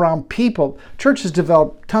way around people. Church has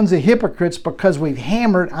developed tons of hypocrites because we've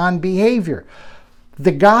hammered on behavior.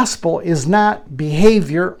 The gospel is not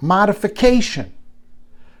behavior modification.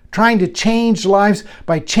 Trying to change lives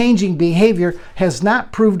by changing behavior has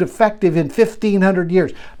not proved effective in 1,500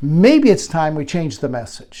 years. Maybe it's time we change the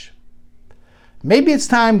message. Maybe it's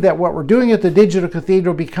time that what we're doing at the Digital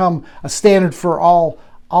Cathedral become a standard for all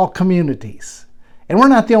communities. And we're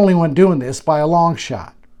not the only one doing this by a long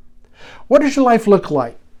shot. What does your life look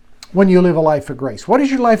like when you live a life of grace? What does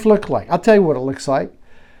your life look like? I'll tell you what it looks like.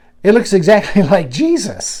 It looks exactly like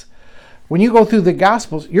Jesus. When you go through the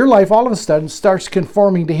Gospels, your life all of a sudden starts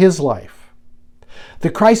conforming to His life. The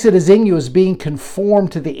Christ that is in you is being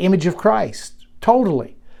conformed to the image of Christ.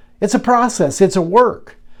 Totally. It's a process. It's a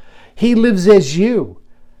work. He lives as you,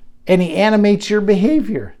 and He animates your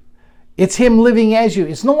behavior. It's Him living as you.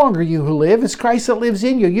 It's no longer you who live. It's Christ that lives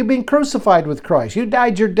in you. You've been crucified with Christ. You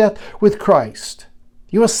died your death with Christ.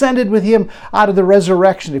 You ascended with Him out of the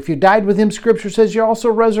resurrection. If you died with Him, Scripture says you're also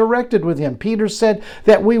resurrected with Him. Peter said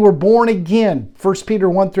that we were born again. 1 Peter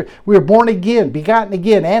 1:3. We were born again, begotten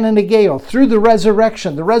again, ananageo, through the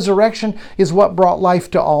resurrection. The resurrection is what brought life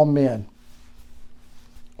to all men.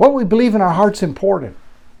 What we believe in our heart's important.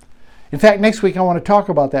 In fact, next week I want to talk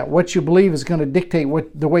about that. What you believe is going to dictate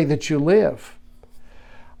the way that you live.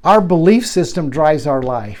 Our belief system drives our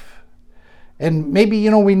life. And maybe,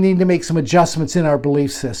 we need to make some adjustments in our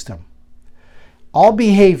belief system. All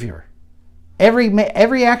behavior,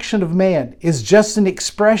 every action of man is just an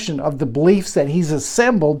expression of the beliefs that he's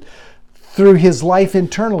assembled through his life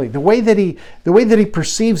internally. The way that he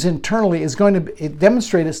perceives internally is going to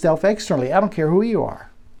demonstrate itself externally. I don't care who you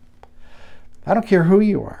are. I don't care who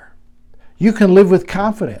you are. You can live with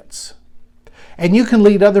confidence. And you can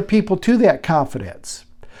lead other people to that confidence.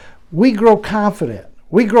 We grow confident.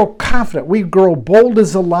 We grow confident. We grow bold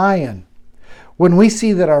as a lion when we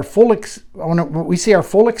see that our full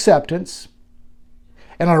acceptance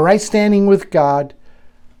and our right standing with God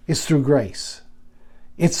is through grace.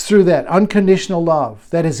 It's through that unconditional love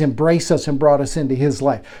that has embraced us and brought us into His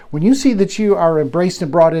life. When you see that you are embraced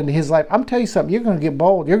and brought into His life, I'm telling you something, you're going to get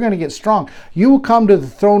bold. You're going to get strong. You will come to the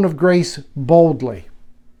throne of grace boldly.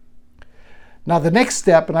 Now the next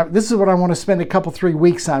step, and this is what I want to spend 3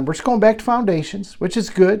 weeks on. We're just going back to foundations, which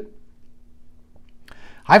is good.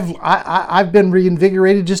 I've been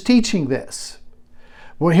reinvigorated just teaching this.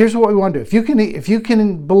 Well, here's what we want to do. If you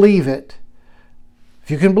can believe it,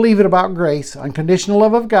 if you can believe it about grace, unconditional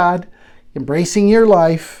love of God, embracing your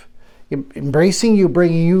life, embracing you,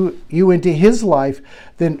 bringing you into His life,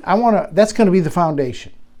 then that's going to be the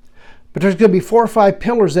foundation. But there's going to be 4 or 5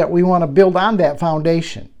 pillars that we want to build on that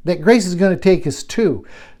foundation that grace is going to take us to.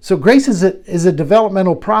 So grace is a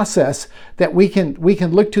developmental process that we can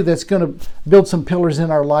look to that's going to build some pillars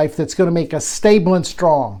in our life that's going to make us stable and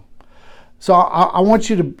strong. So I want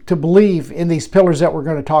you to believe in these pillars that we're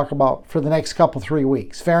going to talk about for the next 3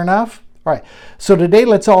 weeks. Fair enough? All right. So today,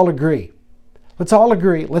 let's all agree. Let's all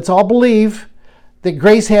agree. Let's all believe that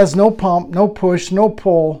grace has no pump, no push, no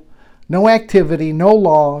pull, no activity, no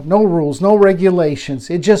law, no rules, no regulations.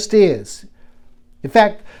 It just is. In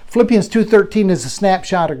fact, Philippians 2:13 is a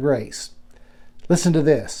snapshot of grace. Listen to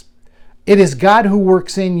this. It is God who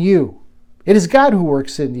works in you. It is God who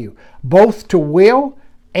works in you, both to will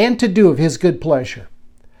and to do of His good pleasure.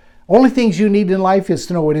 Only things you need in life is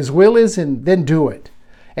to know what His will is and then do it.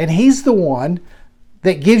 And He's the one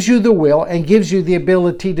that gives you the will and gives you the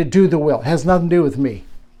ability to do the will. It has nothing to do with me.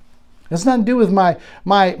 It has nothing to do with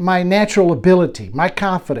my natural ability, my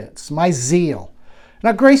confidence, my zeal.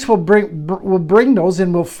 Now, grace will bring those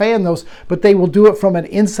and will fan those, but they will do it from an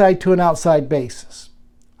inside to an outside basis.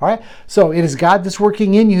 All right? So it is God that's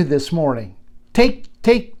working in you this morning.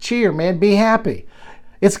 Take cheer, man. Be happy.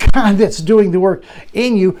 It's God that's doing the work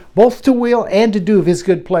in you, both to will and to do of His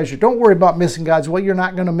good pleasure. Don't worry about missing God's will. You're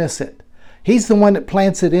not going to miss it. He's the one that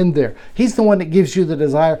plants it in there. He's the one that gives you the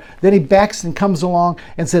desire. Then He backs and comes along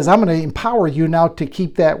and says, I'm going to empower you now to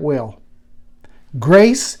keep that will.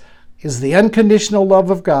 Grace is the unconditional love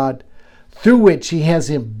of God through which He has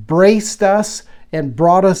embraced us and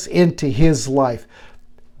brought us into His life.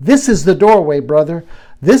 This is the doorway, brother.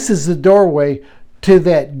 This is the doorway to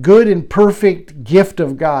that good and perfect gift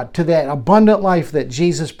of God, to that abundant life that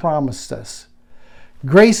Jesus promised us.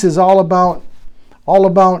 Grace is all about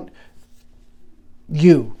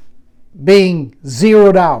you being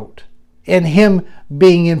zeroed out and Him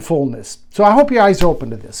being in fullness. So I hope your eyes are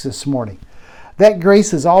open to this morning. That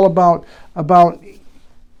grace is all about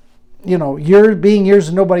you're being yours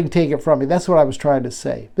and nobody can take it from you. That's what I was trying to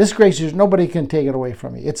say. This grace is nobody can take it away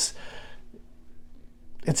from you. It's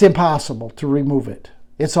impossible to remove it.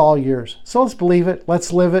 It's all yours. So let's believe it.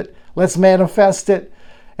 Let's live it. Let's manifest it.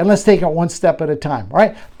 And let's take it one step at a time. All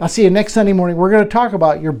right? I'll see you next Sunday morning. We're going to talk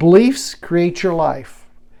about your beliefs create your life.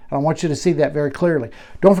 And I want you to see that very clearly.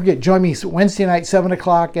 Don't forget, join me Wednesday night, 7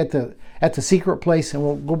 o'clock at the secret place, and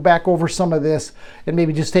we'll go back over some of this and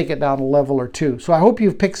maybe just take it down a level or two. So I hope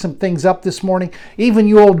you've picked some things up this morning. Even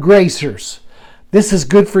you old gracers, this is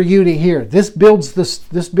good for you to hear. This builds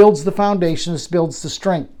the foundation. This builds the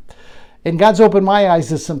strength. And God's opened my eyes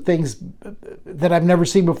to some things that I've never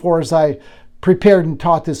seen before as I prepared and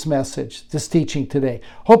taught this message, this teaching today.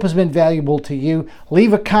 Hope has been valuable to you.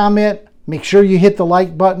 Leave a comment. Make sure you hit the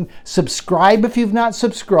like button. Subscribe if you've not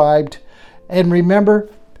subscribed. And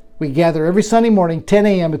remember, we gather every Sunday morning, 10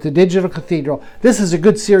 a.m. at the Digital Cathedral. This is a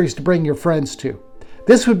good series to bring your friends to.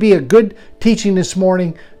 This would be a good teaching this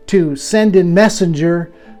morning to send in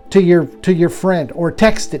Messenger to your friend, or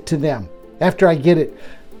text it to them after I get it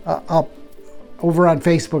up over on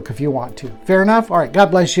Facebook if you want to. Fair enough? All right.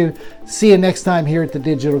 God bless you. See you next time here at the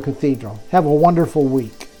Digital Cathedral. Have a wonderful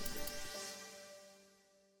week.